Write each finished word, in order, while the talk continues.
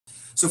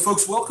So,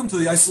 folks, welcome to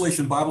the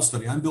Isolation Bible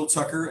Study. I'm Bill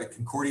Tucker at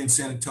Concordia in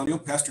San Antonio.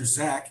 Pastor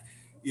Zach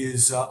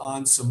is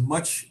on some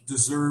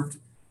much-deserved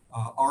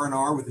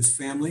R&R with his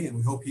family, and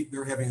we hope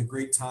they're having a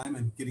great time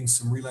and getting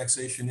some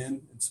relaxation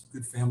in. It's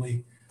good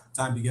family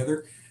time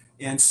together.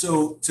 And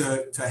so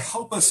to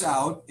help us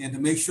out and to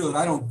make sure that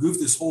I don't goof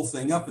this whole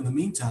thing up in the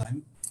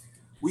meantime,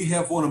 we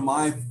have one of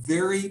my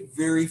very,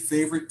 very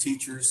favorite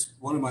teachers,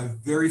 one of my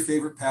very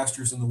favorite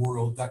pastors in the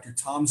world, Dr.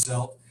 Tom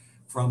Zelt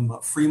from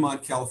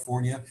Fremont,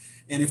 California.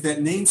 And if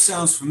that name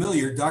sounds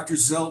familiar, Dr.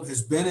 Zelt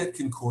has been at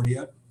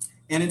Concordia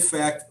and, in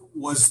fact,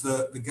 was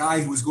the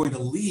guy who was going to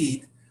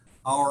lead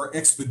our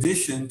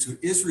expedition to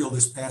Israel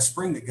this past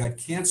spring that got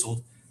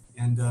canceled.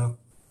 And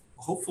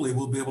hopefully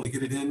we'll be able to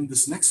get it in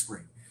this next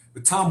spring.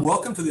 But Tom,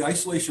 welcome to the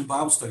Isolation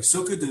Bible Study.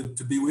 So good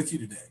to be with you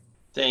today.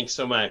 Thanks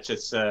so much.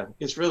 It's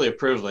really a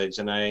privilege,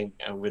 and I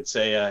would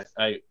say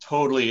I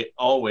totally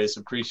always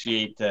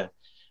appreciate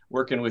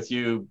working with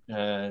you,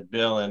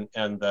 Bill,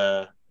 and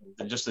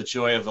just the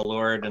joy of the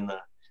Lord and the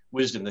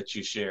wisdom that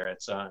you share.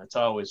 It's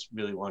always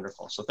really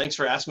wonderful. So thanks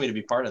for asking me to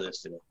be part of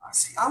this today.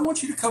 See, I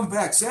want you to come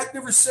back. Zach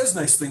never says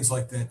nice things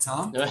like that,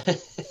 Tom. Thank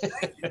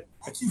you.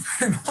 Thank you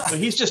very much. Well,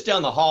 he's just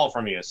down the hall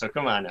from you, so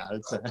come on now.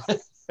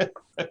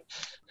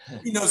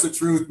 He knows the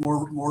truth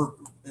more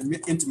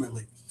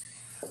intimately.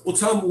 Well,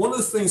 Tom, one of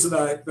the things that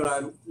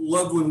I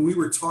loved when we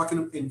were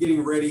talking and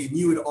getting ready, and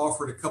you had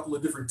offered a couple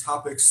of different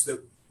topics that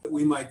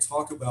we might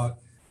talk about,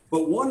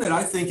 but one that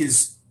I think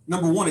is,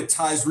 number one, it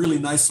ties really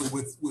nicely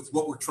with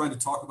what we're trying to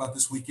talk about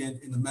this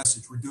weekend in the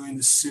message. We're doing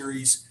this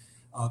series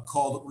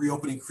called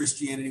Reopening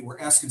Christianity. We're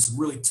asking some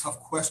really tough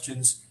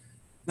questions,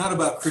 not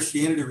about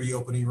Christianity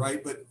reopening,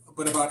 right, but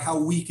about how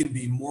we can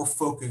be more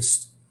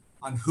focused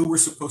on who we're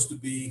supposed to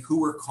be, who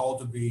we're called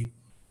to be.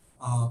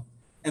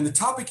 And the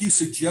topic you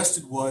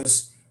suggested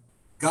was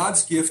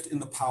God's gift in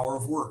the power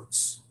of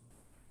words.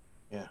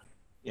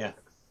 Yeah.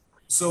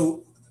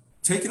 So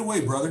take it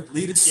away, brother.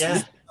 Lead us.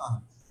 Yeah.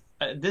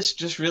 This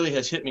just really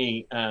has hit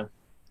me a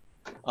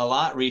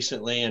lot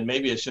recently, and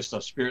maybe it's just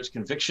a Spirit's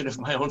conviction of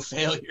my own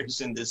failures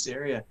in this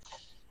area.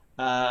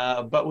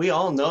 But we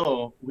all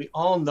know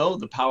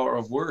the power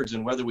of words,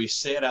 and whether we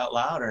say it out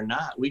loud or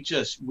not, we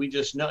just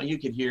know. You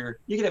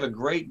could have a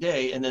great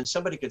day, and then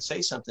somebody could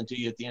say something to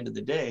you at the end of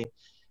the day,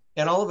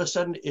 and all of a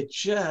sudden it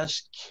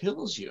just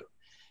kills you.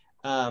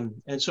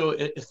 And so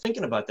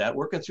thinking about that,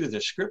 working through the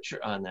scripture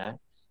on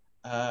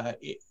that,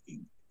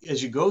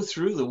 as you go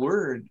through the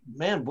word,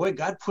 man, boy,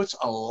 God puts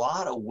a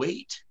lot of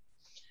weight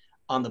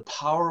on the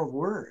power of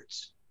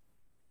words.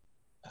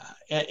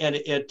 And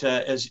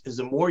as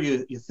the more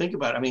you think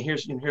about it, I mean,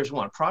 here's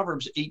one,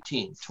 Proverbs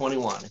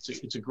 18:21.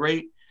 It's a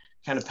great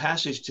kind of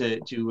passage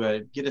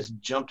to get us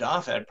jumped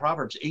off at.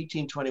 Proverbs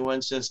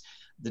 18:21 says,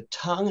 "The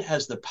tongue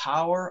has the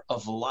power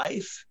of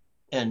life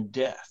and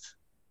death."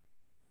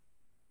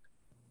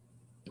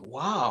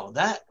 Wow,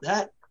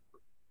 that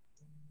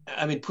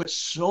I mean, puts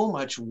so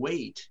much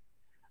weight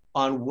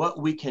on what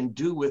we can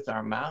do with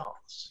our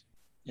mouths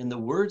and the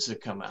words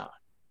that come out.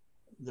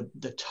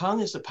 The tongue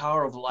is the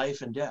power of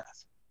life and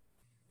death.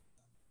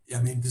 I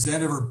mean, does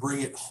that ever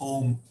bring it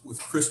home with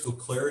crystal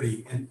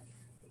clarity?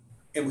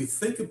 And we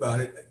think about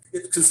it,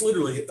 because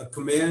literally a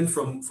command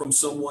from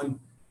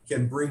someone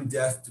can bring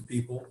death to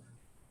people.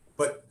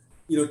 But,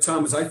 you know,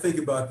 Tom, as I think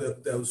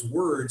about those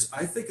words,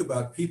 I think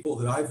about people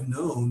that I've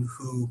known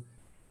who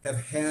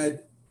have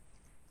had,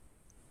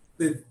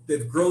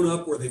 they've grown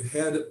up or they've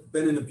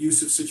been in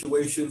abusive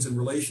situations and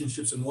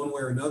relationships in one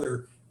way or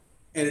another,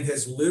 and it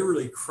has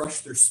literally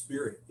crushed their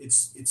spirit.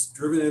 It's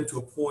driven them to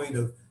a point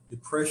of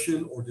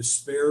depression or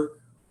despair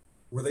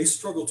where they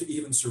struggle to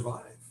even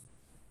survive.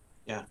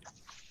 Yeah.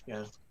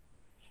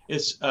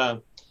 It's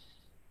kind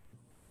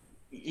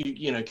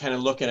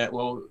of looking at,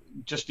 well,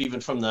 just even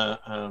from the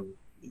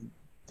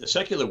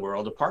secular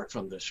world, apart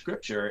from the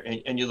scripture,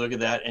 and you look at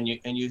that, and you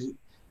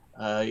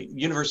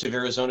University of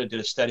Arizona did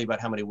a study about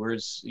how many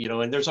words,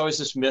 and there's always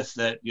this myth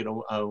that,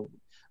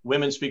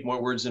 women speak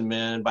more words than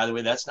men. By the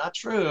way, that's not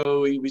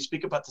true. We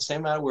speak about the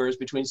same amount of words,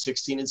 between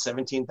 16 and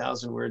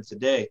 17,000 words a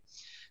day.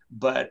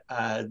 But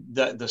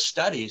the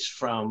studies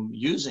from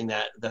using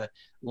that, the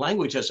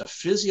language has a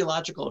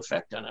physiological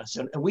effect on us.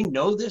 And we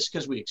know this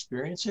because we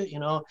experience it.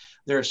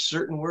 There are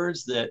certain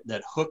words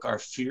that hook our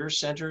fear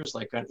centers,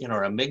 like in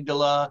our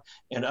amygdala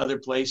and other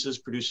places,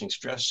 producing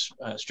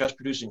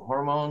stress-producing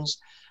hormones.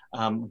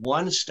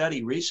 One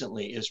study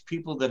recently is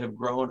people that have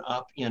grown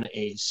up in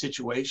a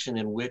situation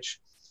in which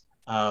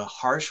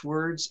harsh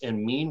words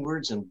and mean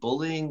words and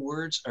bullying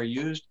words are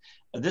used.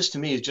 This to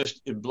me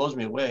it blows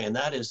me away, and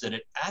that is that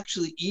it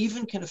actually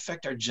even can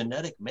affect our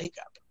genetic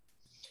makeup.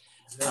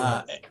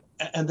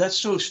 And that's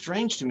so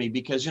strange to me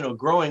because,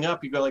 growing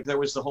up, you go like, there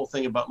was the whole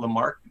thing about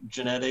Lamarck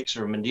genetics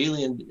or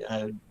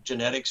Mendelian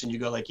genetics, and you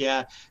go like,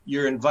 yeah,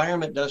 your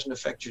environment doesn't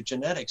affect your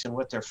genetics. And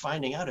what they're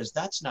finding out is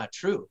that's not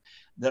true,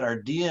 that our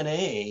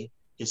DNA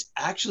is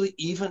actually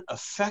even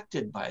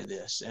affected by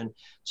this. And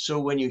so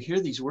when you hear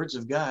these words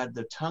of God,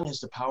 the tongue has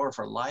the power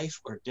for life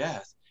or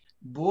death.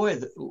 Boy,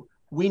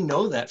 we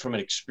know that from an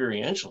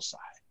experiential side.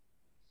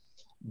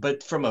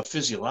 But from a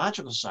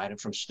physiological side and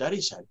from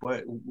study side,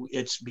 boy,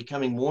 it's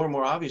becoming more and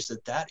more obvious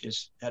that that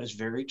is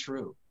very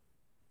true.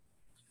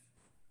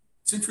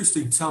 It's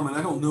interesting, Tom, and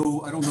I don't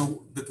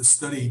know that the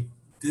study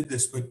did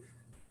this, but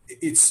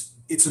it's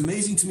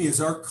amazing to me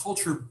as our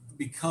culture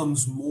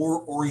becomes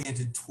more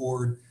oriented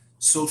toward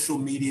social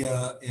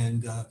media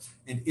and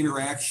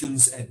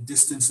interactions at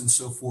distance and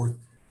so forth.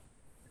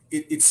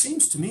 It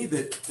seems to me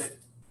that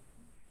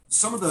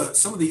some of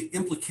the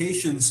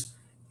implications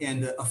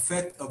and the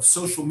effect of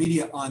social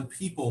media on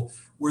people,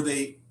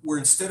 where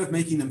instead of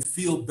making them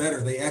feel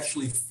better, they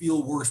actually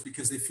feel worse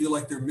because they feel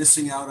like they're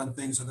missing out on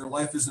things or their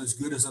life isn't as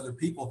good as other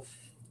people.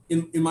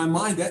 In my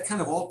mind, that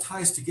kind of all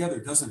ties together,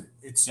 doesn't it?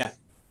 It's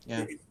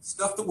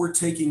stuff that we're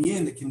taking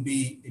in that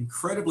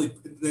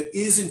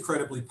is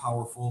incredibly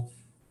powerful,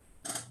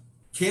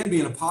 can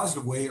be in a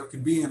positive way or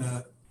can be in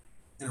a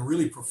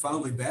really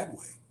profoundly bad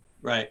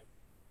way.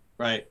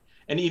 Right.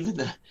 And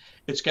even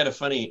it's kind of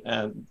funny.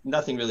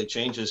 Nothing really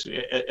changes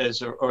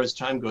as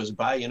time goes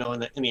by. You know, in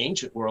the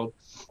ancient world,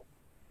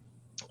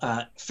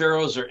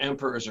 pharaohs or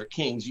emperors or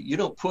kings, you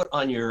don't put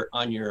on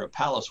your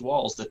palace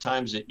walls the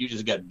times that you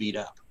just got beat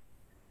up.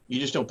 You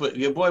just don't put,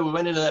 boy, we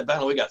went into that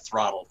battle, we got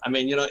throttled. I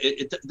mean, you know,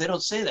 they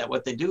don't say that.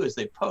 What they do is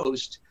they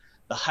post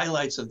the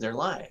highlights of their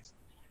life.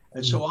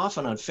 And so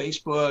often on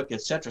Facebook,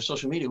 et cetera,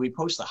 social media, we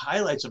post the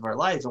highlights of our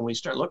life, and we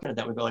start looking at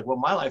that, we go like, well,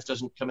 my life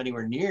doesn't come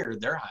anywhere near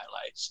their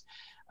highlights.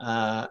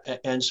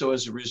 And so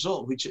as a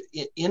result, we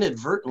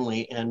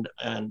inadvertently and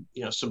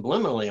you know,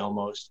 subliminally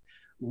almost,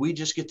 we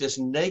just get this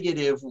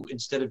negative.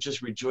 Instead of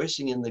just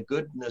rejoicing in the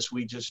goodness,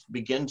 we just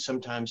begin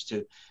sometimes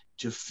to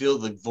fill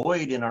the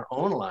void in our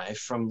own life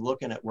from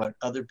looking at what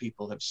other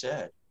people have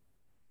said.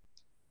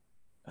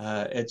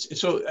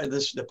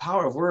 The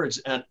power of words,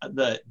 and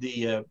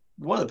the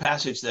one of the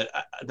passages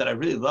that I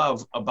really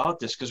love about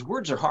this, because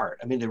words are hard.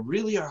 I mean, they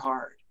really are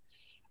hard.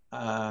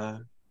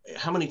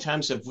 How many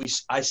times have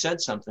I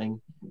said something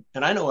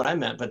and I know what I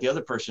meant, but the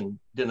other person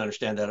didn't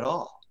understand that at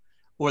all,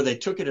 or they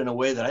took it in a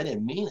way that I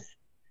didn't mean it.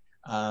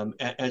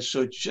 And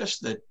so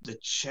just the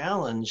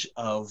challenge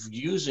of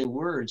using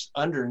words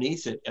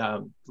underneath it,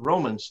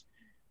 Romans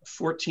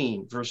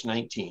 14, verse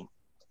 19.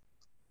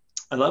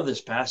 I love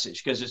this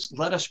passage because it's,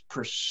 let us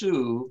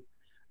pursue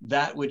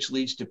that which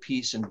leads to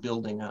peace and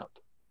building up.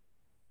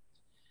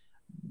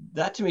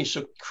 That to me is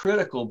so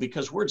critical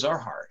because words are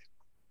hard.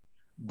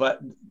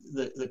 But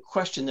the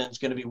question then is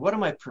going to be, what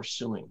am I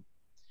pursuing?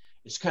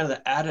 It's kind of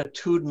the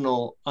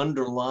attitudinal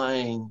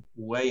underlying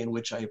way in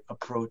which I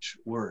approach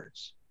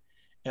words.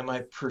 Am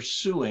I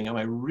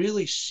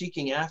really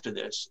seeking after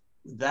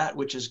that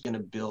which is going to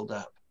build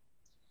up?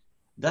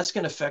 That's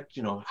going to affect,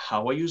 you know,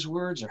 how I use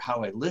words or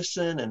how I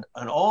listen and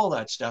all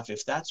that stuff,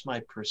 if that's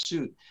my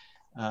pursuit.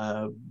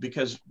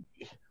 Because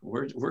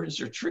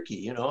words are tricky,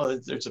 you know.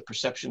 There's a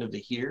perception of the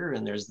hear,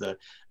 and there's the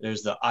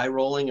eye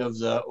rolling of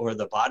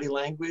the body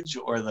language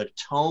or the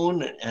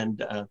tone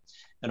and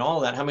all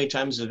that. How many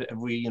times have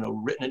we, you know,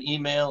 written an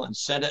email and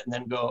sent it and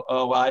then go,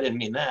 oh, well, I didn't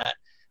mean that.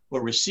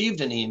 Or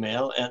received an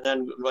email and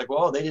then like,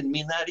 well, they didn't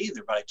mean that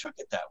either, but I took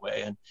it that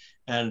way,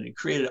 and it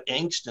created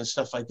angst and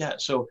stuff like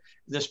that. So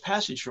this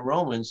passage from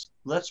Romans,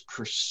 let's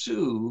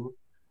pursue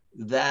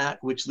that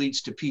which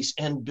leads to peace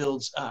and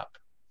builds up.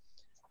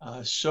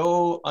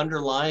 So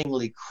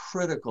underlyingly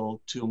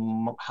critical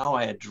to how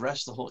I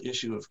address the whole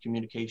issue of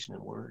communication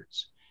and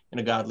words in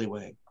a godly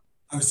way.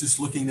 I was just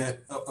looking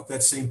at up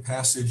that same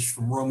passage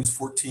from Romans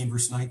 14,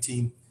 verse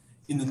 19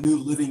 in the New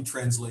Living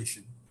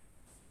Translation.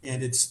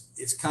 And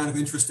it's kind of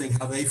interesting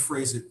how they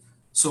phrase it.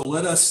 So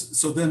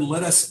then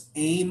let us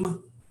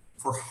aim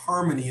for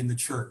harmony in the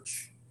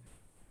church.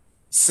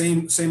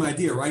 Same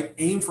idea, right?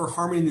 Aim for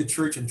harmony in the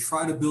church and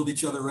try to build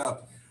each other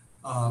up.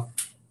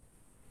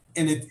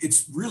 And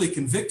it's really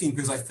convicting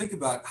because I think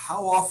about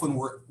how often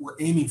we're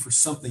aiming for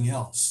something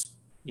else,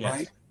 yes.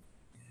 Right?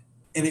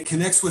 And it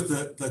connects with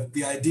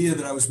the idea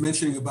that I was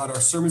mentioning about our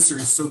sermon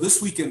series. So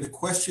this weekend, the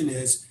question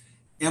is,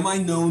 am I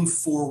known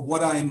for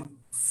what I'm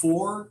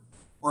for,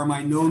 or am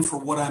I known for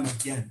what I'm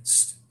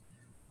against?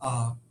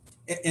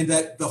 And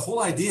that the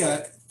whole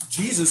idea,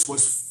 Jesus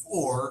was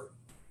for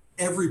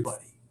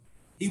everybody.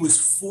 He was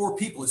for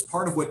people. It's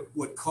part of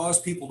what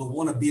caused people to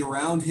want to be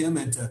around him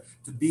and to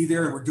be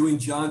there. And we're doing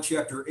John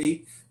chapter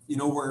 8, you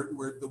know,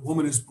 where the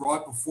woman is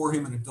brought before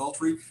him in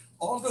adultery.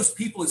 All of those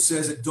people, it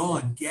says at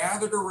dawn,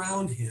 gathered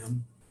around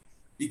him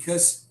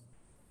because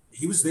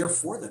he was there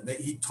for them.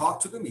 He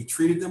talked to them. He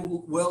treated them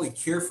well. He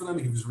cared for them.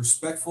 He was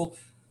respectful.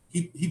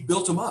 He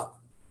built them up.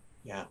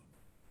 Yeah.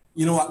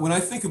 You know, when I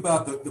think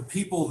about the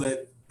people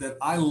that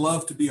I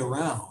love to be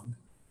around,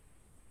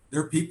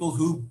 they're people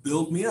who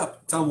build me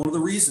up. Tom, one of the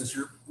reasons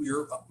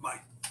you're my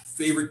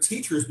favorite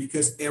teacher is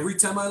because every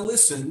time I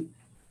listen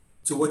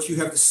to what you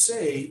have to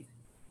say,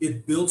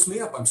 it builds me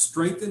up. I'm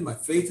strengthened. My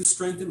faith is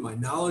strengthened. My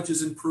knowledge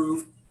is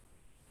improved.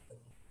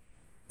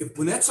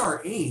 When that's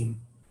our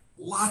aim,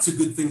 lots of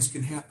good things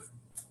can happen.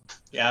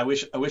 Yeah, I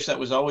wish that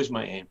was always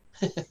my aim.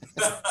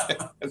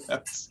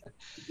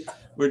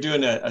 We're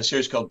doing a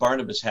series called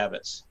Barnabas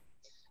Habits.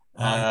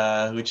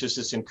 which is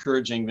this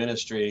encouraging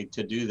ministry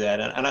to do that.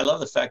 And I love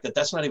the fact that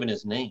that's not even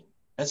his name.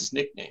 That's his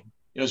nickname.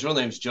 You know, his real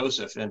name's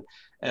Joseph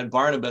and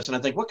Barnabas. And I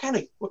think, what kind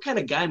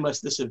of guy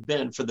must this have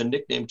been for the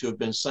nickname to have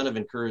been Son of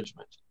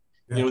Encouragement?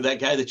 Yeah. You know, that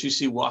guy that you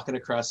see walking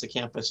across the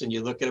campus and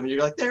you look at him and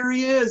you're like, there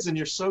he is. And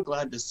you're so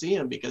glad to see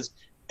him, because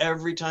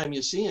every time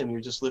you see him,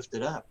 you're just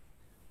lifted up.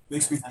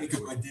 Makes me think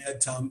of my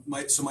dad, Tom.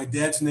 My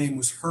dad's name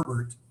was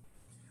Herbert,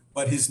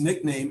 but his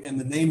nickname and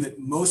the name that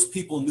most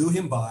people knew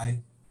him by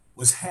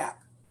was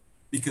Hap,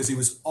 because he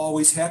was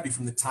always happy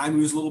from the time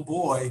he was a little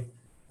boy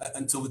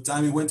until the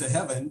time he went to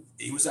heaven.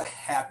 He was a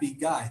happy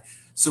guy.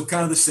 So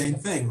kind of the same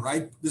thing,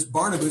 right? This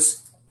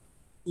Barnabas,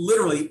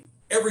 literally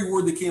every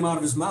word that came out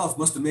of his mouth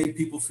must have made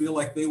people feel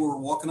like they were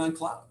walking on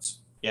clouds.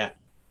 Yeah.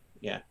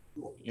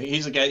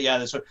 He's a guy,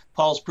 that's what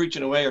Paul's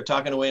preaching away or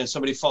talking away, and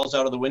somebody falls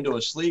out of the window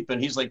asleep, and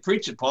he's like,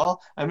 preach it,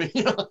 Paul. I mean,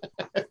 you know,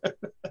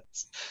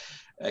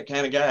 that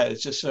kind of guy.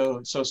 It's just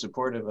so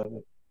supportive of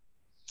it.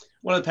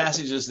 One of the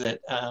passages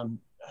that,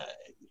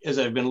 as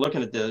I've been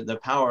looking at the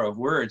power of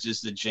words, is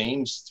the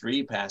James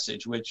 3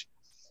 passage, which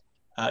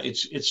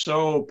it's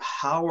so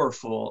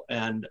powerful.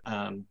 And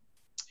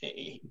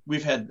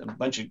we've had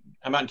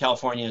I'm out in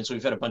California, and so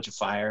we've had a bunch of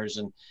fires,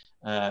 and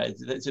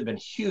it's been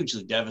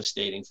hugely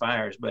devastating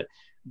fires. But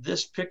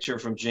this picture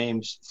from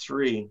James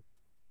 3,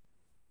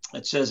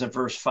 it says in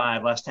verse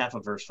 5, last half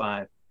of verse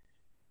 5,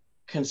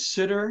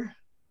 consider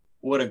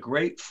what a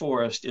great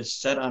forest is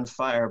set on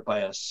fire by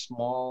a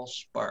small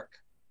spark.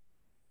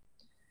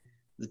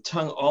 The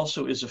tongue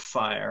also is a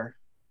fire,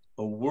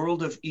 a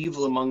world of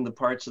evil among the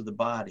parts of the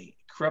body.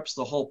 It corrupts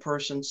the whole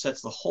person,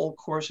 sets the whole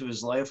course of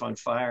his life on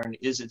fire, and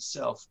is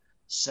itself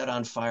set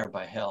on fire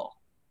by hell.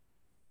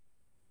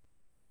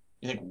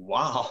 You think,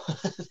 wow,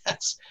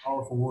 that's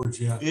powerful words.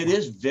 Yeah, it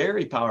is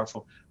very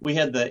powerful. We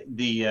had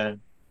the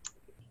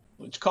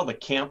it's called the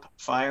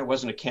campfire. It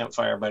wasn't a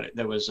campfire, but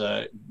there was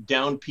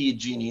down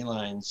PG&E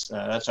lines.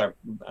 That's our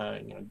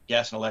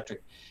gas and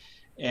electric,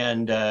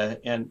 and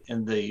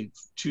the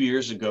 2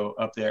 years ago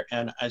up there.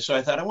 And so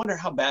I thought, I wonder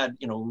how bad,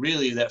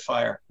 really that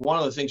fire. One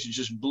of the things that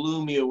just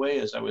blew me away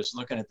as I was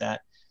looking at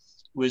that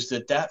was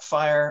that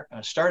fire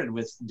started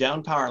with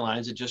down power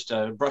lines, at just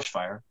a brush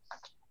fire.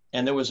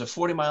 And there was a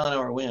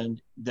 40-mile-an-hour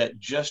wind that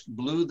just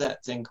blew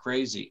that thing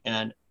crazy.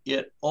 And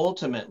it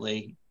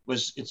ultimately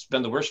it's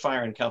been the worst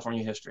fire in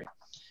California history.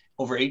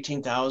 Over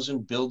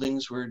 18,000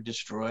 buildings were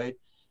destroyed.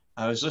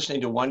 I was listening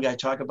to one guy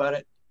talk about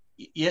it.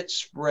 It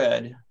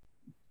spread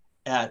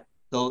at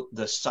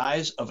the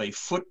size of a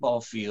football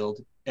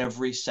field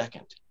every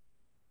second.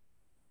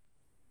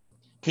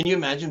 Can you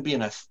imagine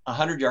being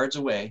 100 yards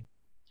away,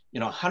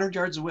 100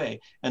 yards away,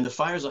 and the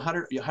fire's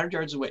 100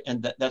 yards away,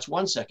 and that's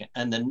 1 second,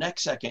 and the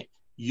next second,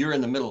 you're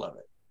in the middle of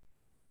it.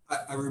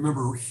 I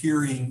remember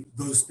hearing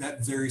that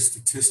very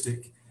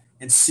statistic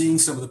and seeing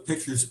some of the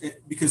pictures,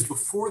 because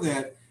before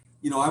that,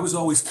 I was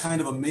always kind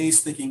of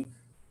amazed, thinking,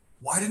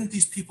 why didn't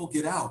these people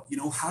get out?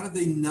 How did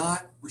they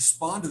not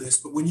respond to this?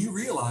 But when you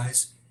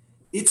realize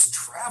it's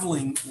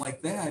traveling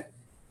like that,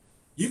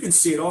 you can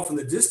see it off in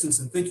the distance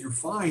and think you're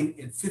fine,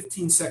 and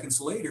 15 seconds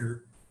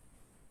later,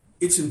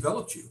 it's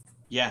enveloped you.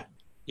 Yeah.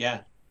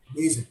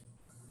 Amazing.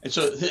 And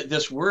so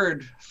this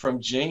word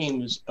from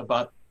James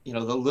about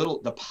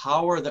the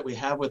power that we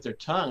have with their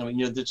tongue. I mean,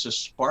 it's a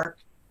spark.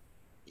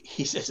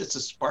 He says it's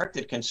a spark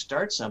that can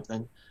start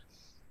something,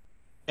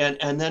 and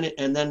then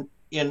in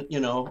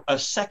a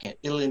second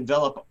it'll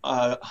envelop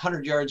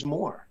 100 yards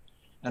more.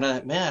 And I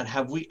thought, man,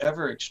 have we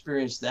ever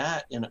experienced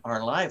that in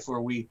our life, where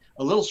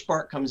a little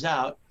spark comes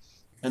out,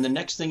 and the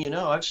next thing you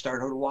know, I've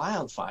started a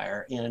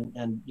wildfire,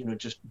 and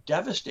just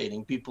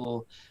devastating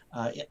people,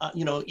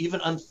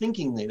 even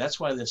unthinkingly. That's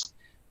why this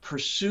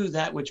pursue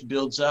that which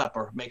builds up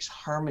or makes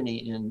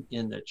harmony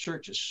in the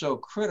church is so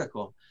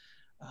critical,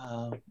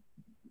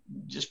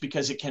 just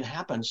because it can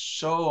happen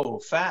so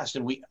fast,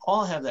 and we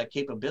all have that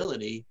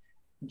capability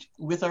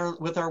with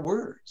our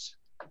words.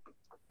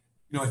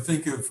 I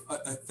think of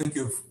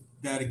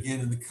that again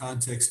in the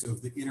context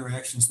of the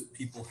interactions that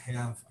people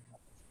have,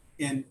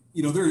 and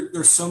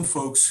there's some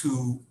folks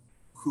who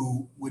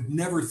would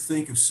never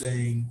think of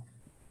saying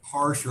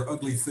harsh or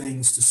ugly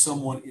things to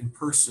someone in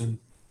person,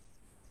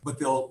 but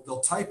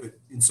they'll type it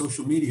in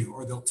social media,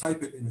 or they'll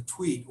type it in a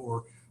tweet,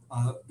 or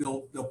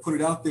they'll put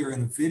it out there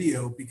in a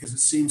video because it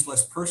seems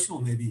less personal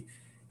maybe.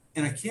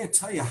 And I can't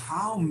tell you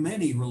how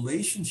many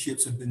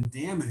relationships have been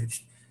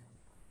damaged.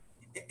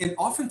 And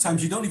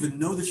oftentimes you don't even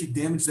know that you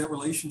damaged that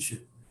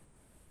relationship.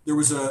 There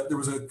was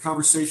a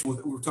conversation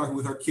we were talking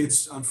with our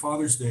kids on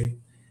Father's Day,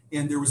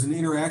 and there was an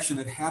interaction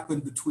that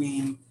happened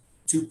between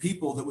two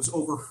people that was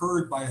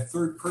overheard by a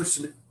third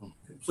person,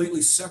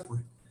 completely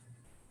separate.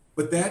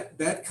 But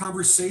that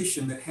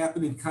conversation that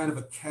happened in kind of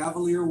a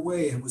cavalier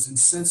way and was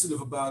insensitive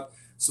about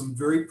some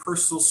very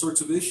personal sorts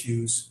of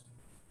issues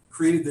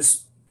created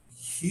this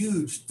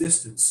huge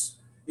distance.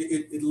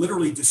 It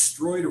literally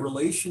destroyed a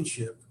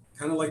relationship,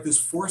 kind of like this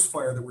forest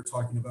fire that we're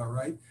talking about,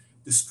 right?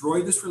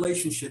 Destroyed this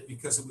relationship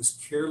because it was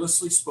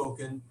carelessly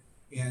spoken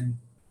and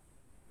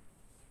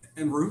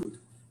rude.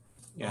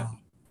 Yeah.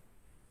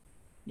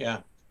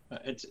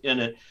 I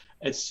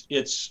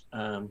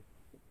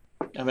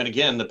mean,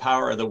 again, the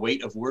power of the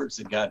weight of words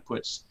that God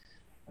puts,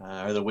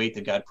 or the weight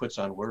that God puts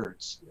on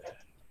words,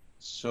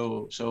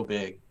 so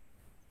big.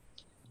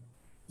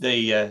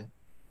 They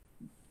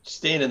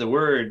staying in the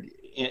Word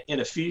in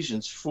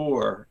Ephesians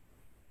 4,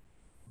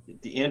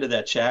 at the end of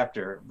that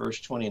chapter, verse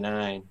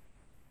 29,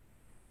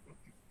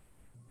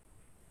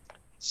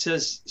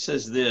 says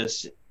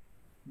this: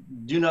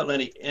 "Do not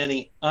let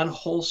any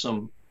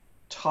unwholesome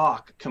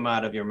talk come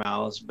out of your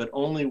mouths, but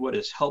only what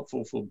is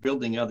helpful for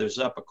building others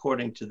up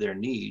according to their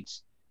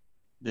needs,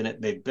 then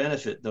it may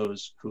benefit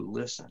those who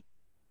listen."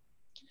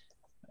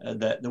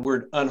 That the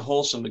word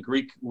unwholesome, the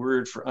Greek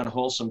word for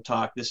unwholesome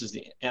talk, this is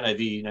the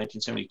NIV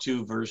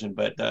 1972 version,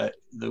 but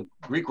the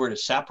Greek word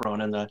is sapron,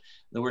 and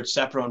the word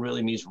sapron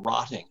really means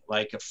rotting,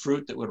 like a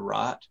fruit that would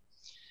rot.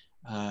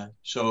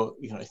 So,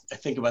 I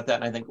think about that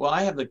and I think, well,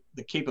 I have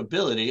the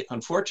capability,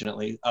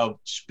 unfortunately, of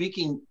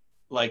speaking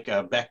like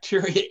a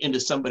bacteria into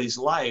somebody's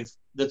life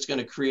that's going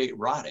to create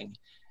rotting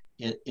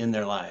in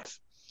their life.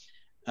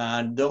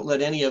 Don't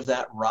let any of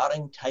that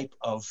rotting type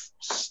of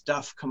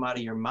stuff come out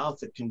of your mouth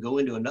that can go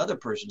into another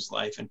person's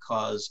life and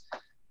cause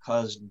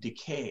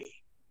decay,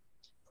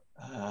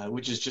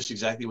 which is just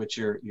exactly what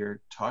you're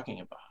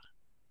talking about.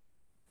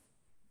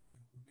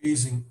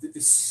 Amazing.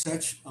 It's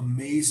such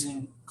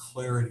amazing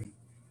clarity,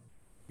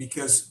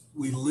 because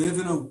we live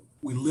in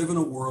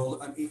a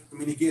world. I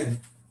mean, again,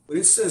 when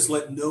it says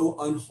 "let no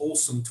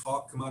unwholesome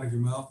talk come out of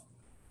your mouth,"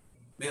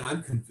 man,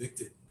 I'm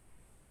convicted,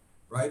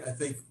 right? I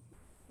think,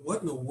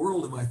 what in the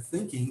world am I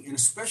thinking? And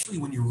especially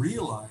when you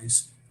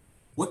realize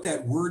what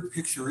that word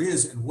picture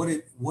is and what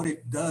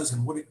it does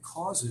and what it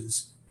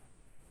causes,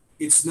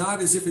 it's not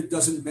as if it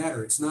doesn't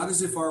matter. It's not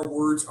as if our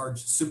words are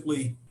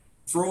simply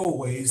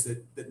throwaways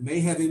that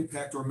may have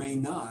impact or may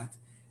not.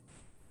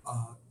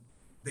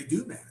 They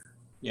do matter.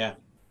 Yeah.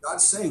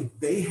 God's saying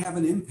they have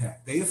an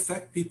impact. They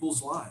affect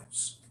people's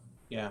lives.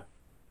 Yeah.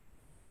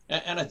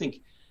 And I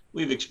think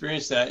we've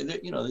experienced that.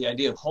 The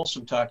idea of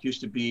wholesome talk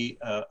used to be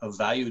a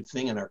valued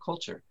thing in our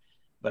culture,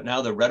 but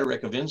now the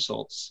rhetoric of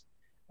insults,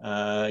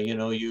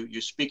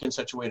 you speak in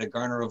such a way to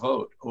garner a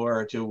vote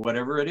or to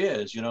whatever it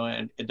is,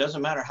 and it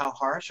doesn't matter how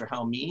harsh or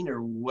how mean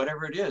or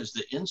whatever it is,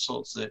 the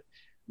insults that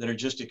are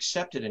just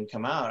accepted and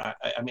come out.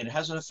 I mean, it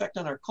has an effect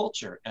on our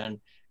culture, and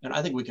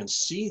I think we can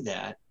see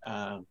that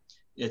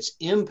its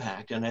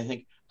impact, and I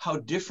think how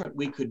different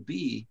we could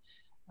be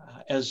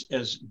as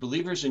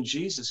believers in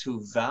Jesus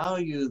who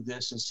value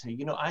this and say,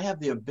 I have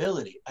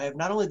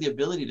not only the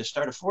ability to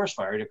start a forest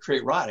fire, to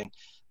create rotting,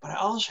 but I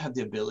also have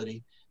the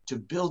ability to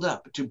build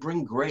up, to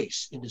bring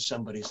grace into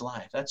somebody's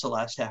life. That's the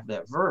last half of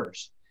that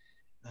verse,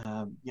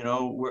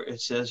 where it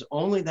says,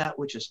 only that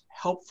which is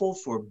helpful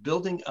for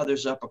building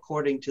others up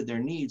according to their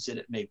needs, that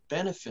it may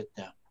benefit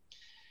them.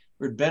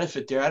 Word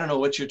benefit there, I don't know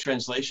what's your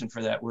translation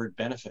for that word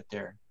benefit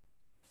there.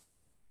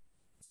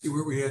 See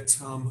where we at,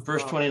 Tom?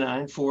 Verse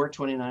 29,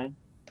 4:29.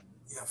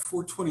 Yeah,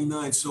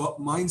 4:29. So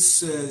mine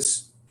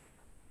says,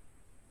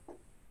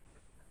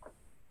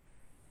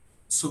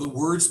 so the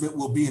words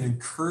will be an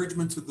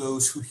encouragement to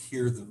those who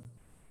hear them.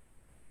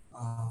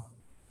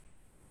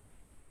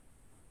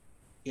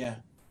 Yeah.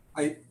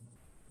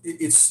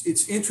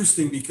 It's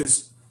interesting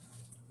because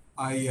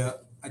I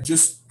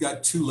just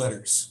got 2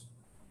 letters.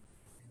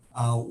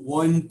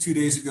 One 2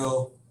 days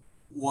ago,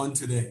 one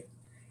today,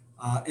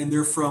 and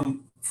they're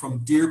from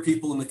dear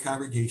people in the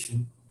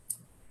congregation.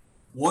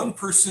 One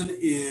person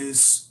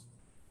is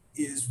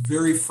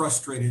very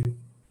frustrated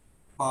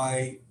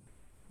by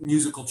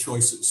musical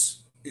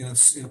choices in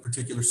a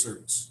particular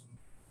service.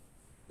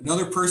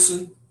 Another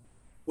person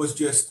was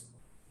just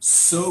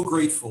so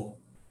grateful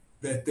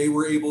that they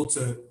were able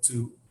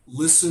to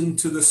listen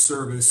to the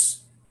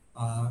service,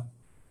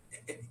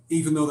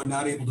 even though they're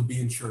not able to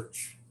be in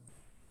church.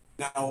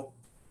 Now,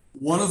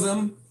 one of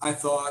them, I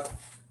thought,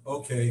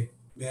 okay,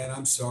 man,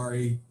 I'm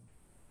sorry.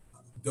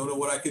 Don't know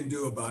what I can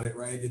do about it,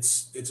 right?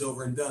 It's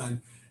over and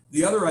done.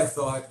 The other, I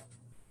thought,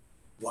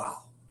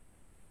 wow,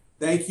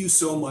 thank you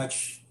so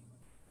much,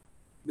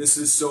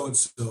 Mrs.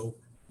 So-and-so.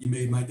 You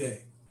made my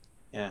day.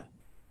 Yeah.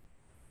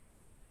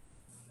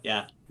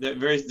 Yeah. They're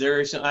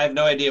very, I have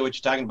no idea what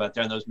you're talking about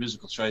there on those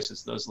musical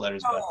choices, those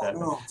letters about that.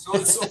 No. So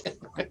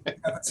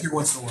happens here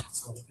once in a while.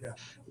 So, yeah.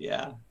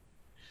 Yeah.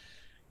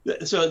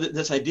 So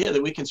this idea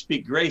that we can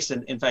speak grace,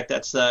 and in fact,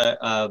 that's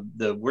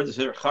the word that's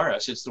there,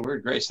 charis. It's the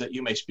word grace, that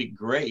you may speak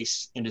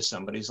grace into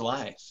somebody's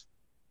life.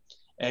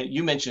 And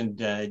you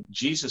mentioned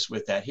Jesus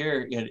with that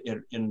here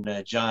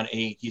in John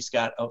 8. He's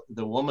got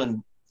the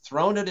woman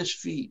thrown at his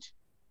feet,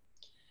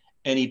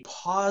 and he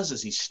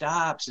pauses, he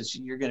stops. As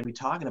you're going to be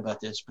talking about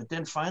this, but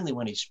then finally,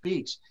 when he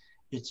speaks,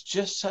 it's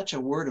just such a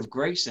word of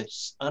grace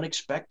that's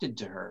unexpected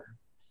to her.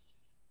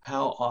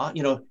 How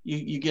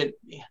you get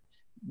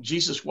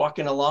Jesus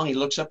walking along, he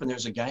looks up and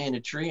there's a guy in a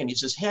tree and he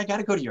says, hey, I got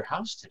to go to your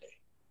house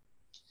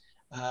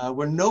today.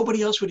 Where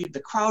nobody else would, the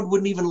crowd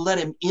wouldn't even let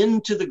him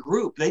into the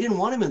group. They didn't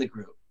want him in the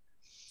group.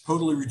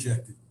 Totally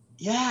rejected.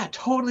 Yeah,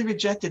 totally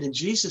rejected. And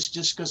Jesus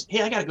just goes,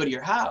 hey, I got to go to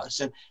your house.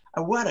 And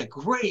what a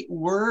great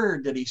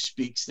word that he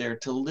speaks there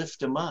to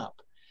lift him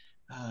up.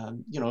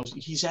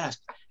 he's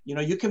asked,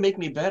 you can make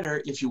me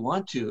better if you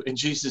want to. And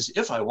Jesus,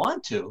 if I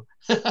want to,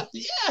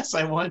 yes,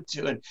 I want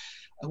to. And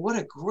what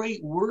a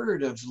great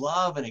word of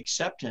love and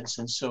acceptance.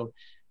 And so,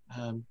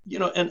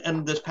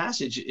 and this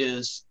passage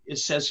it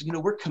says,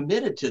 we're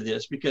committed to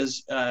this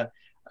because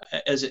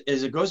as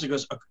it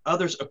goes,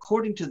 others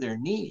according to their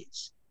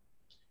needs.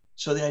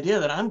 So the idea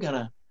that I'm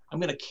gonna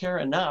care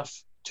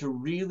enough to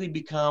really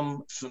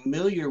become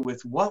familiar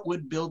with what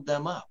would build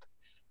them up.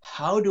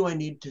 How do I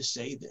need to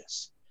say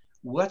this?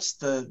 What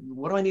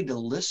do I need to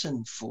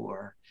listen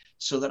for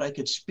so that I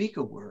could speak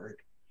a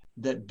word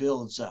that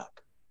builds up?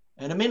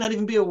 And it may not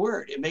even be a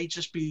word. It may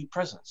just be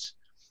presence.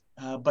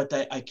 But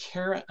I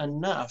care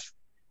enough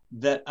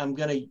that I'm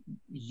going to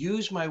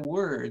use my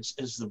words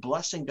as the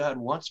blessing God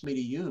wants me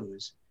to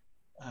use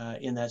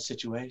in that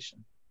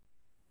situation.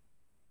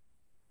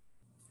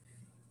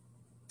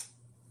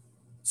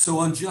 So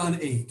on John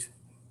 8,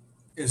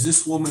 as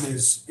this woman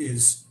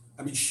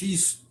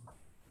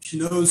she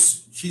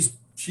knows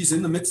she's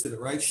in the midst of it,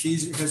 right? She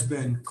has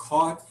been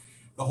caught.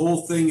 The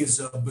whole thing is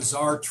a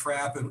bizarre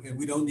trap, and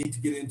we don't need to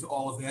get into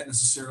all of that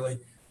necessarily.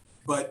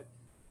 But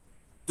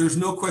there's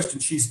no question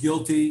she's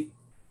guilty.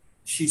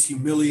 She's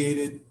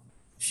humiliated.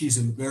 She's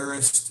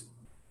embarrassed.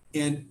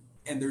 And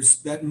there's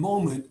that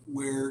moment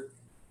where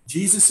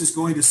Jesus is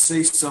going to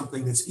say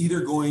something that's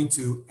either going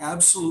to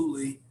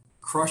absolutely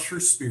crush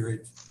her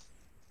spirit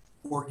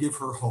or give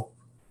her hope.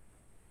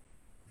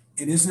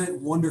 And isn't it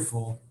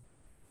wonderful?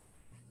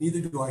 Neither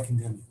do I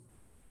condemn you.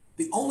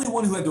 The only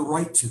one who had the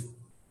right to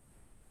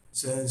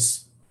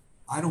says,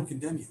 I don't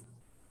condemn you.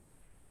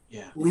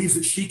 Yeah. Believes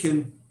that she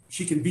can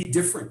be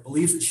different,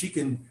 believes that she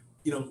can,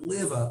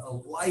 live a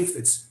life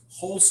that's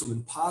wholesome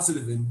and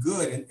positive and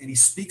good. And he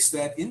speaks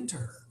that into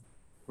her.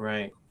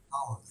 Right.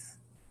 Power of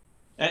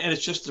that. And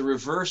it's just the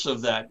reverse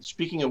of that.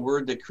 Speaking a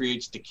word that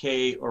creates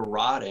decay or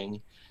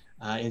rotting.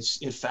 It's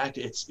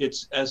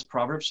as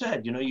Proverbs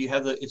said,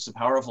 it's the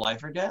power of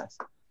life or death.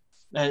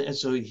 And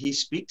so he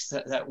speaks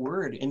that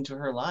word into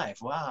her life.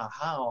 Wow,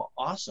 how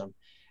awesome.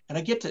 And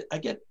I get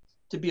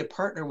to be a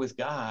partner with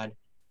God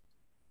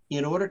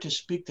in order to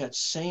speak that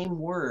same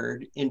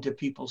word into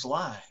people's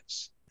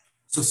lives.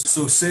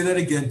 So say that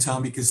again,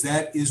 Tom, because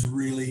that is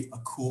really a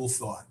cool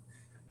thought.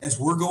 As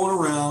we're going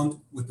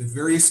around with the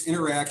various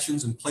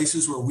interactions and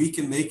places where we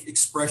can make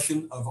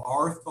expression of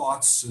our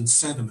thoughts and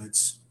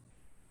sentiments,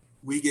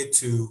 we get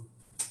to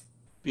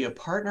be a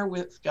partner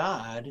with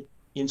God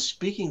in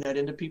speaking that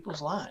into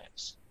people's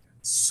lives.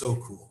 So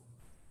cool.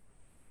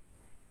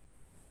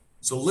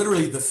 So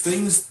literally the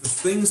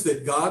things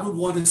that God would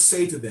want to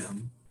say to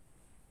them,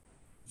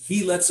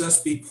 he lets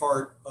us be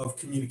part of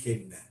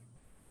communicating that.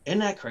 Isn't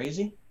that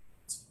crazy?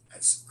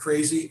 That's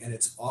crazy, and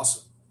it's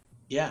awesome.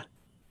 Yeah.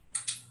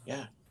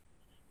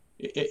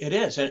 It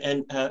is.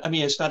 And I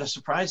mean, it's not a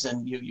surprise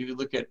then. You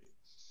look at,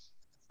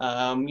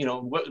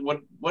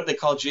 what they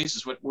call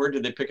Jesus? What word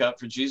did they pick out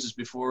for Jesus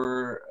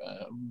before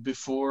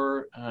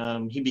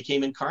he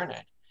became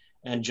incarnate?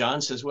 And John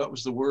says, what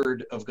was the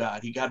word of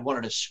God? God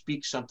wanted to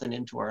speak something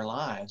into our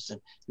lives, and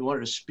he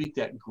wanted to speak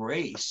that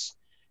grace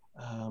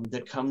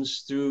that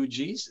comes through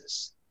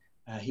Jesus.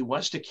 He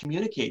wants to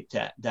communicate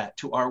that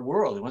to our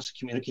world. He wants to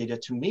communicate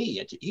it to me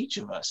and to each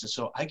of us. And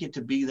so I get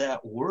to be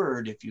that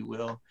word, if you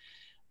will,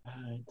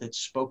 that's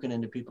spoken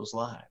into people's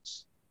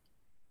lives.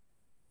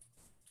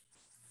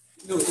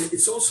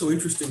 It's also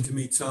interesting to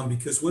me, Tom,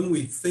 because when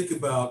we think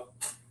about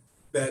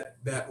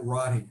that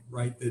rotting,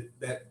 right,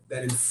 that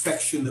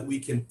infection that we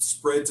can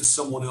spread to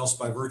someone else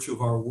by virtue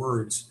of our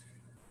words,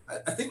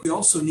 I think we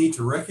also need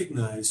to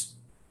recognize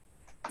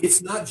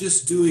it's not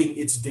just doing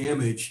its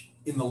damage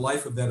in the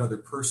life of that other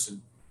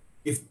person.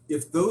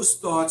 If those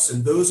thoughts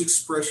and those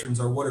expressions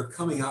are what are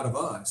coming out of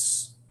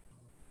us,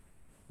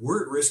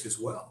 we're at risk as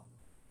well.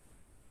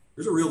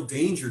 There's a real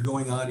danger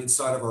going on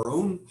inside of our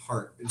own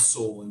heart and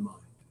soul and mind.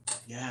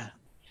 Yeah.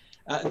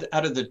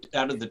 Out of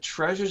the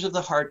treasures of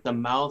the heart, the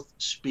mouth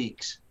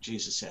speaks,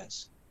 Jesus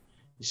says.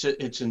 He said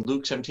it's in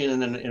Luke 17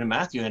 and then in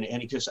Matthew, and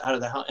he goes out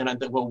of the house. And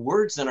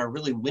words then are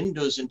really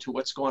windows into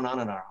what's going on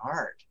in our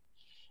heart.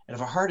 And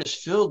if our heart is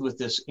filled with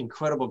this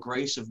incredible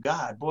grace of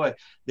God, boy,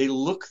 they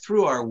look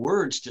through our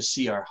words to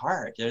see our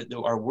heart.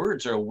 Our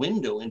words are a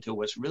window into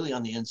what's really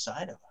on the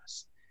inside of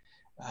us.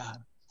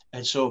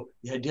 And so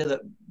the idea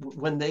that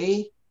when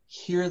they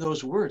hear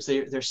those words,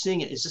 they're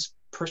seeing it as this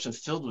person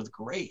filled with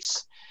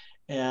grace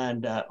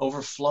and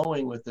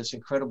overflowing with this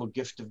incredible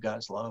gift of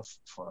God's love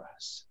for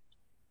us.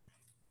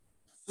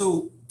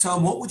 So,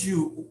 Tom, what's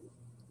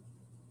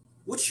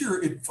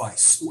your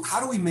advice? How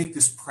do we make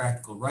this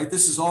practical, right?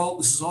 This is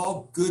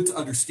all good to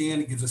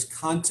understand. It gives us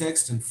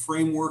context and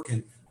framework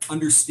and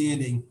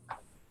understanding.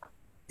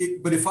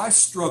 But if I'm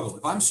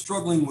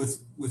struggling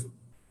with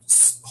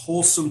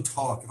wholesome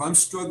talk, if I'm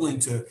struggling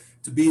to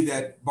be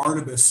that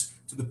Barnabas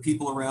to the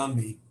people around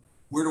me,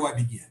 where do I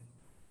begin?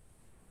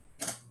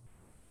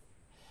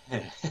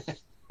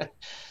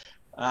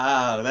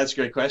 That's a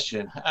great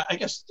question. I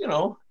guess,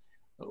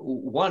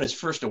 one is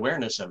first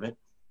awareness of it.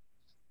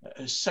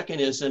 Second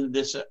is in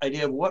this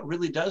idea of what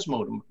really does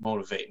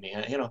motivate me.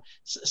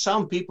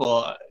 Some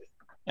people,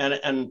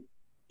 and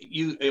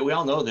we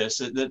all know this,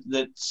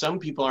 that some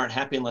people aren't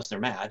happy unless they're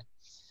mad.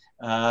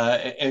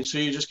 And so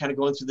you're just kind of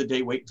going through the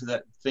day waiting for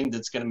that thing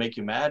that's going to make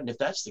you mad. And if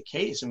that's the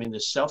case, I mean, the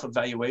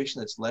self-evaluation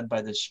that's led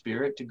by the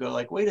Spirit to go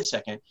like, wait a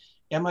second,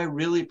 am I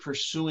really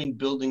pursuing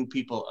building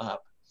people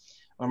up?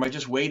 Or am I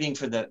just waiting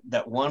for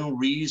that one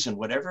reason,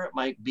 whatever it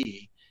might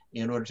be,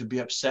 in order to be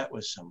upset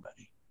with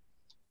somebody?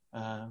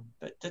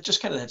 But that's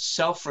just kind of that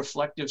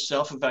self-reflective,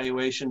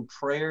 self-evaluation,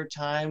 prayer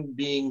time,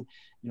 being,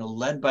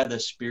 led by the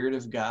Spirit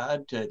of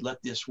God to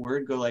let this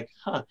word go like,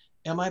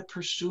 am I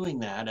pursuing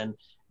that?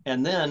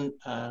 And then,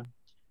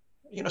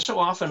 so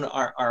often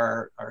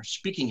our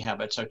speaking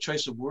habits, our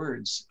choice of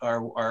words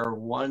are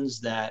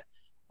ones that,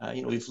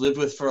 we've lived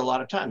with for a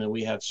lot of time, and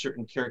we have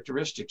certain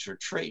characteristics or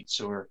traits,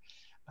 or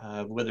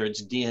whether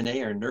it's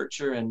DNA or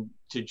nurture, and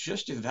to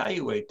just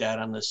evaluate that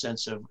on the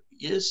sense of,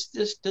 does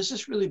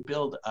this really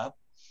build up?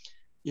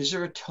 Is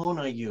there a tone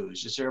I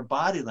use? Is there a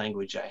body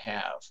language I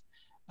have?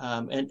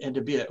 And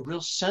to be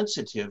real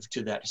sensitive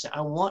to that. To say,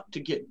 I want to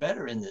get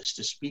better in this,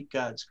 to speak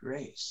God's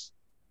grace.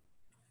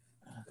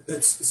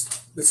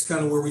 That's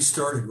kind of where we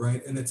started,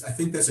 right? And I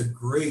think that's a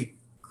great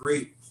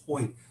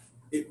point.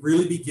 It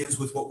really begins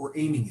with what we're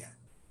aiming at.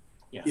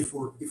 Yeah. If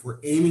we're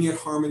aiming at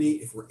harmony,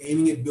 if we're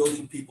aiming at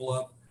building people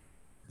up,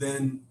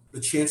 then the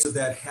chance of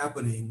that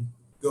happening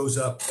goes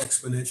up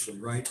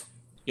exponentially, right?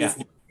 Yeah. If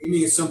we're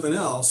aiming at something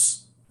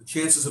else, the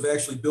chances of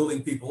actually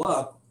building people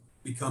up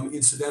become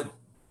incidental.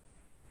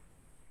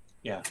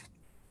 Yeah.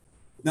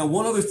 Now,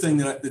 one other thing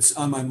that's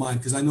on my mind,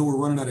 because I know we're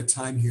running out of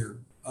time here,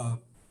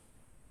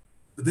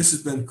 but this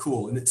has been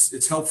cool, and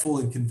it's helpful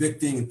and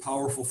convicting and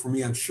powerful for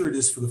me. I'm sure it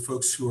is for the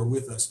folks who are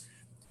with us.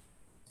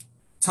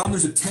 Tom,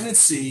 there's a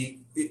tendency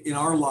in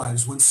our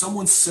lives when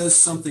someone says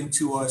something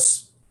to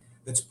us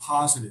that's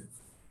positive,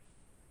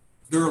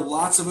 there are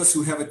lots of us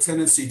who have a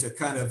tendency to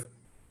kind of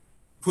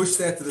push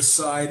that to the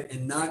side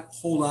and not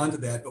hold on to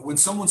that. But when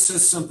someone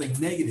says something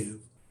negative,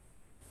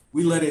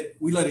 we let it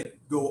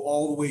go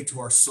all the way to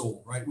our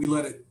soul, right? We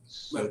let it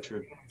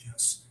True. Damage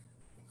us.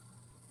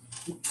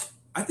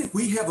 I think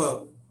we've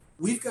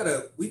got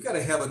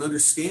to have an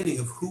understanding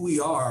of who we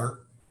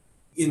are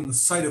in the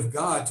sight of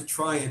God to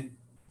try and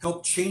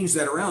help change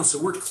that around.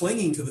 So we're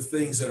clinging to the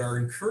things that are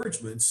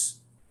encouragements,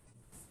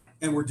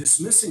 and we're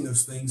dismissing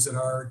those things that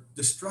are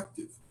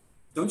destructive.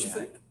 Don't you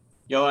think?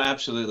 Yeah,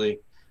 absolutely.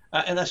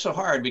 And that's so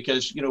hard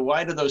because,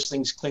 why do those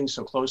things cling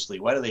so closely?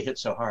 Why do they hit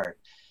so hard?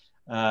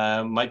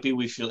 Might be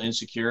we feel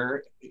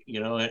insecure,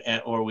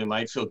 or we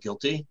might feel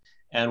guilty.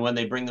 And when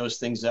they bring those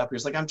things up,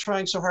 it's like, I'm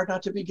trying so hard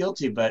not to be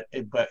guilty, but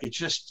it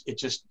just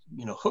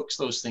hooks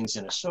those things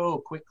in us so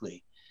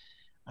quickly.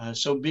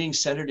 So being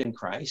centered in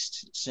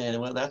Christ, saying,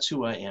 well, that's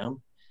who I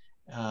am.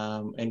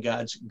 And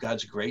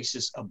God's grace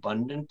is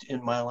abundant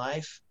in my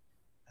life.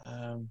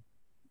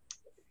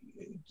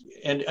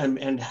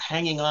 And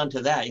hanging on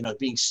to that,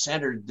 being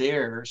centered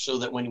there, so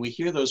that when we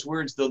hear those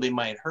words, though they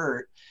might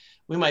hurt,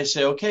 we might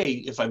say, okay,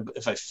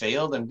 if I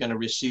failed, I'm going to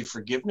receive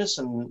forgiveness,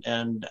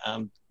 and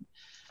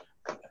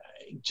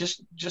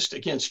just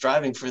again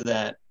striving for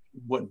that,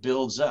 what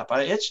builds up.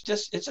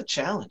 It's a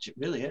challenge. It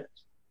really is.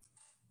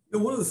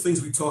 One of the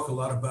things we talk a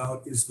lot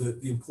about is the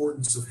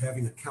importance of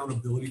having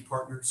accountability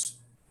partners,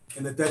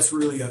 and that's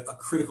really a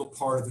critical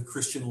part of the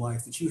Christian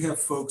life, that you have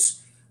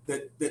folks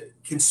that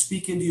can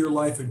speak into your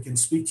life and can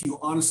speak to you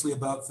honestly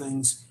about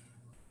things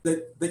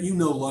that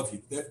love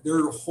you, that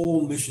their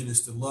whole mission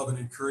is to love and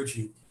encourage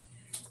you.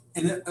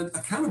 And an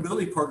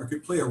accountability partner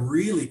could play a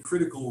really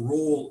critical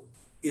role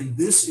in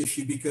this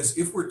issue, because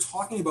if we're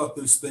talking about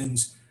those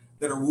things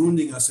that are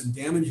wounding us and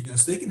damaging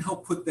us, they can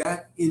help put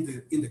that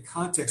into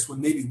context when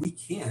maybe we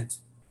can't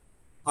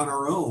on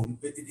our own.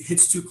 It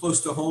hits too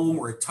close to home,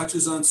 or it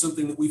touches on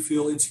something that we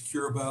feel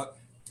insecure about.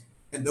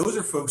 And those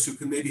are folks who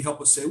can maybe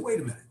help us say, wait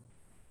a minute,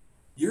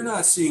 you're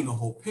not seeing the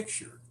whole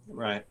picture.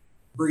 Right.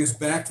 Bring us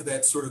back to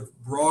that sort of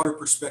broader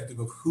perspective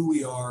of who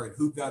we are and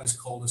who God has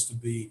called us to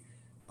be.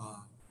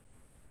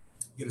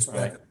 Get us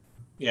back.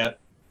 Yeah,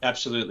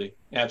 absolutely.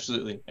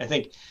 Absolutely. I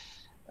think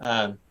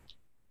the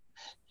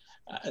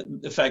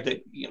fact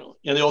that,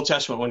 in the Old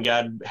Testament, when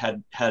God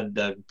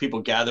had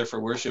people gather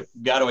for worship,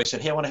 God always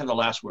said, hey, I want to have the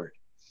last word.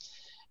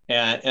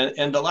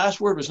 And the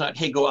last word was not,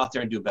 hey, go out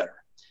there and do better.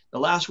 The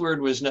last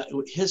word was not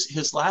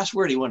his last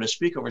word he wanted to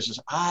speak over says,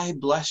 I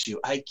bless you,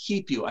 I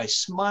keep you, I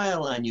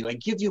smile on you, I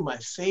give you my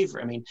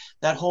favor. I mean,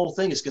 that whole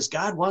thing is because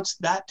God wants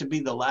that to be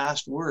the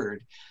last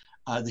word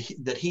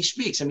that he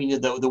speaks. I mean,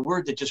 the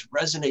word that just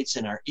resonates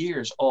in our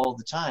ears all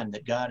the time,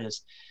 that God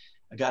is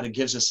a God who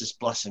gives us his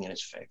blessing and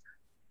his favor.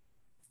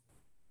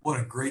 What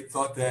a great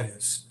thought that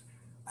is.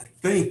 I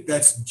think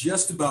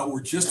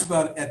we're just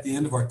about at the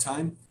end of our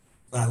time,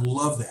 but I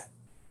love that.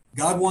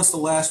 God wants the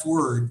last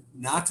word,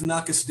 not to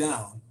knock us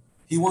down.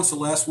 He wants the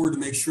last word to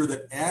make sure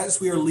that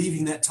as we are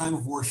leaving that time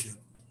of worship,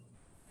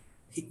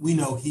 we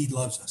know he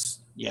loves us.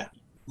 Yeah.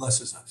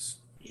 Blesses us.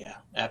 Yeah,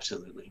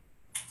 absolutely.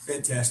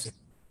 Fantastic.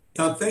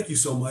 Tom, thank you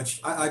so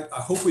much. I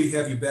hope we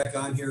have you back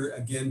on here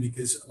again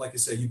because, like I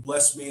said, you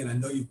blessed me, and I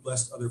know you've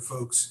blessed other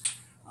folks.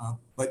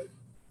 But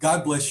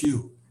God bless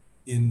you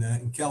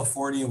in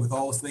California with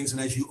all the things,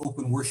 and as you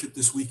open worship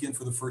this weekend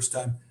for the first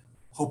time,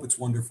 hope it's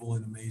wonderful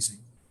and amazing.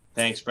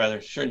 Thanks,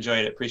 brother. Sure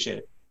enjoyed it. Appreciate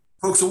it.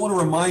 Folks, I want to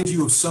remind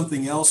you of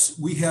something else.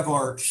 We have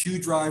our shoe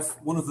drive.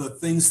 One of the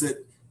things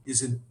that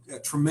is in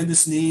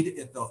tremendous need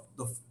at the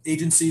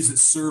agencies that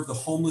serve the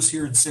homeless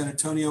here in San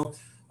Antonio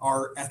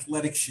are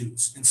athletic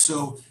shoes. And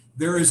so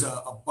there is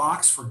a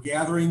box for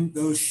gathering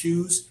those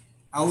shoes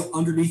out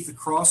underneath the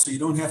cross so you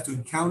don't have to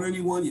encounter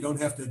anyone. You don't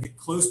have to get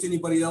close to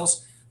anybody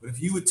else. But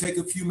if you would take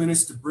a few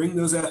minutes to bring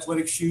those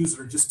athletic shoes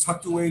that are just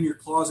tucked away in your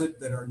closet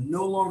that are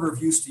no longer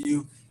of use to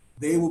you,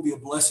 they will be a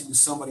blessing to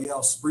somebody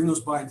else. Bring those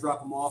by and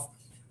drop them off.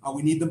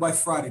 We need them by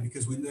Friday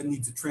because we then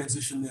need to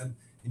transition them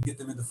and get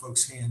them into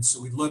folks' hands.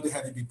 So we'd love to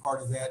have you be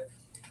part of that.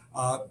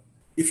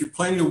 If you're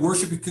planning to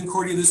worship at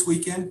Concordia this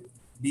weekend,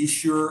 be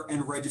sure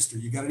and register.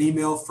 You got an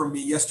email from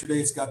me yesterday.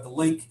 It's got the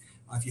link.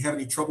 If you have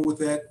any trouble with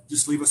that,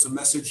 just leave us a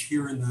message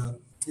here in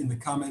the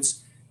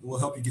comments, and we'll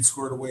help you get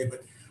squared away.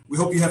 But we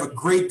hope you have a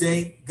great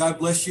day. God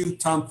bless you.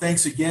 Tom,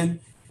 thanks again.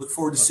 Look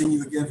forward to seeing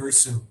you again very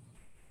soon.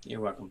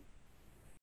 You're welcome.